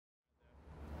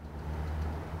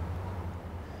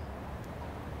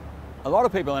A lot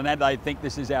of people in Adelaide think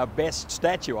this is our best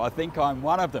statue. I think I'm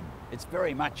one of them. It's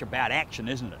very much about action,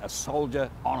 isn't it? A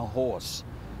soldier on a horse.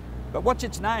 But what's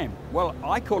its name? Well,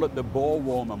 I call it the Boer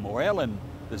War Memorial, and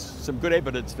there's some good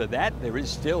evidence for that. There is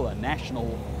still a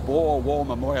National Boer War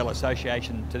Memorial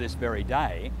Association to this very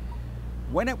day.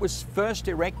 When it was first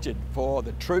erected for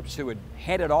the troops who had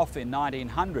headed off in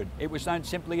 1900, it was known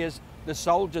simply as the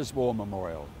Soldiers' War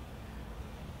Memorial.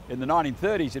 In the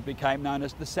 1930s, it became known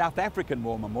as the South African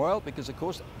War Memorial because, of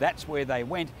course, that's where they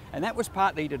went, and that was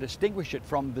partly to distinguish it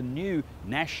from the new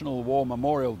National War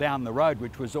Memorial down the road,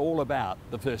 which was all about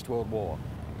the First World War.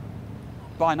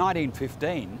 By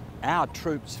 1915, our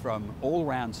troops from all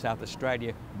around South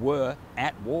Australia were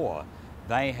at war.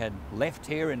 They had left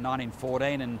here in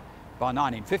 1914, and by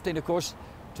 1915, of course,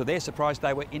 to their surprise,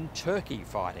 they were in Turkey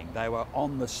fighting. They were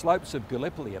on the slopes of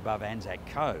Gallipoli above Anzac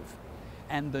Cove.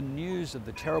 And the news of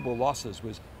the terrible losses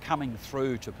was coming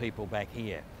through to people back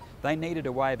here. They needed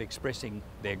a way of expressing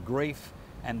their grief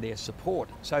and their support.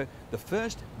 So the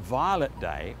first Violet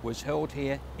Day was held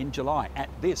here in July at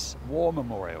this war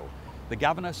memorial. The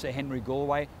Governor, Sir Henry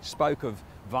Galway, spoke of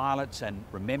violets and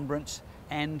remembrance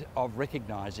and of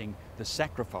recognising the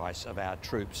sacrifice of our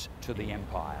troops to the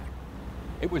Empire.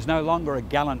 It was no longer a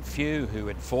gallant few who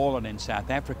had fallen in South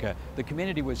Africa. The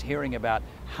community was hearing about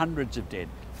hundreds of dead,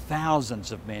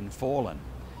 thousands of men fallen.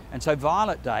 And so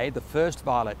Violet Day, the first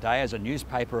Violet Day, as a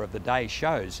newspaper of the day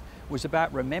shows, was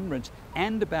about remembrance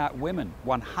and about women,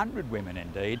 100 women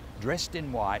indeed, dressed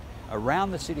in white,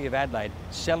 around the city of Adelaide,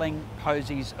 selling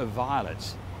posies of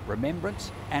violets.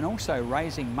 Remembrance and also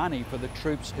raising money for the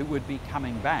troops who would be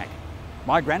coming back.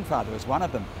 My grandfather was one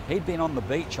of them. He'd been on the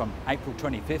beach on April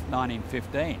 25th,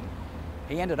 1915.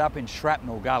 He ended up in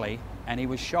Shrapnel Gully and he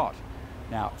was shot.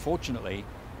 Now, fortunately,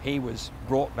 he was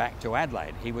brought back to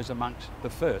Adelaide. He was amongst the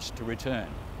first to return.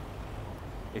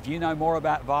 If you know more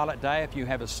about Violet Day, if you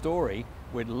have a story,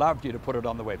 we'd love you to put it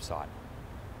on the website.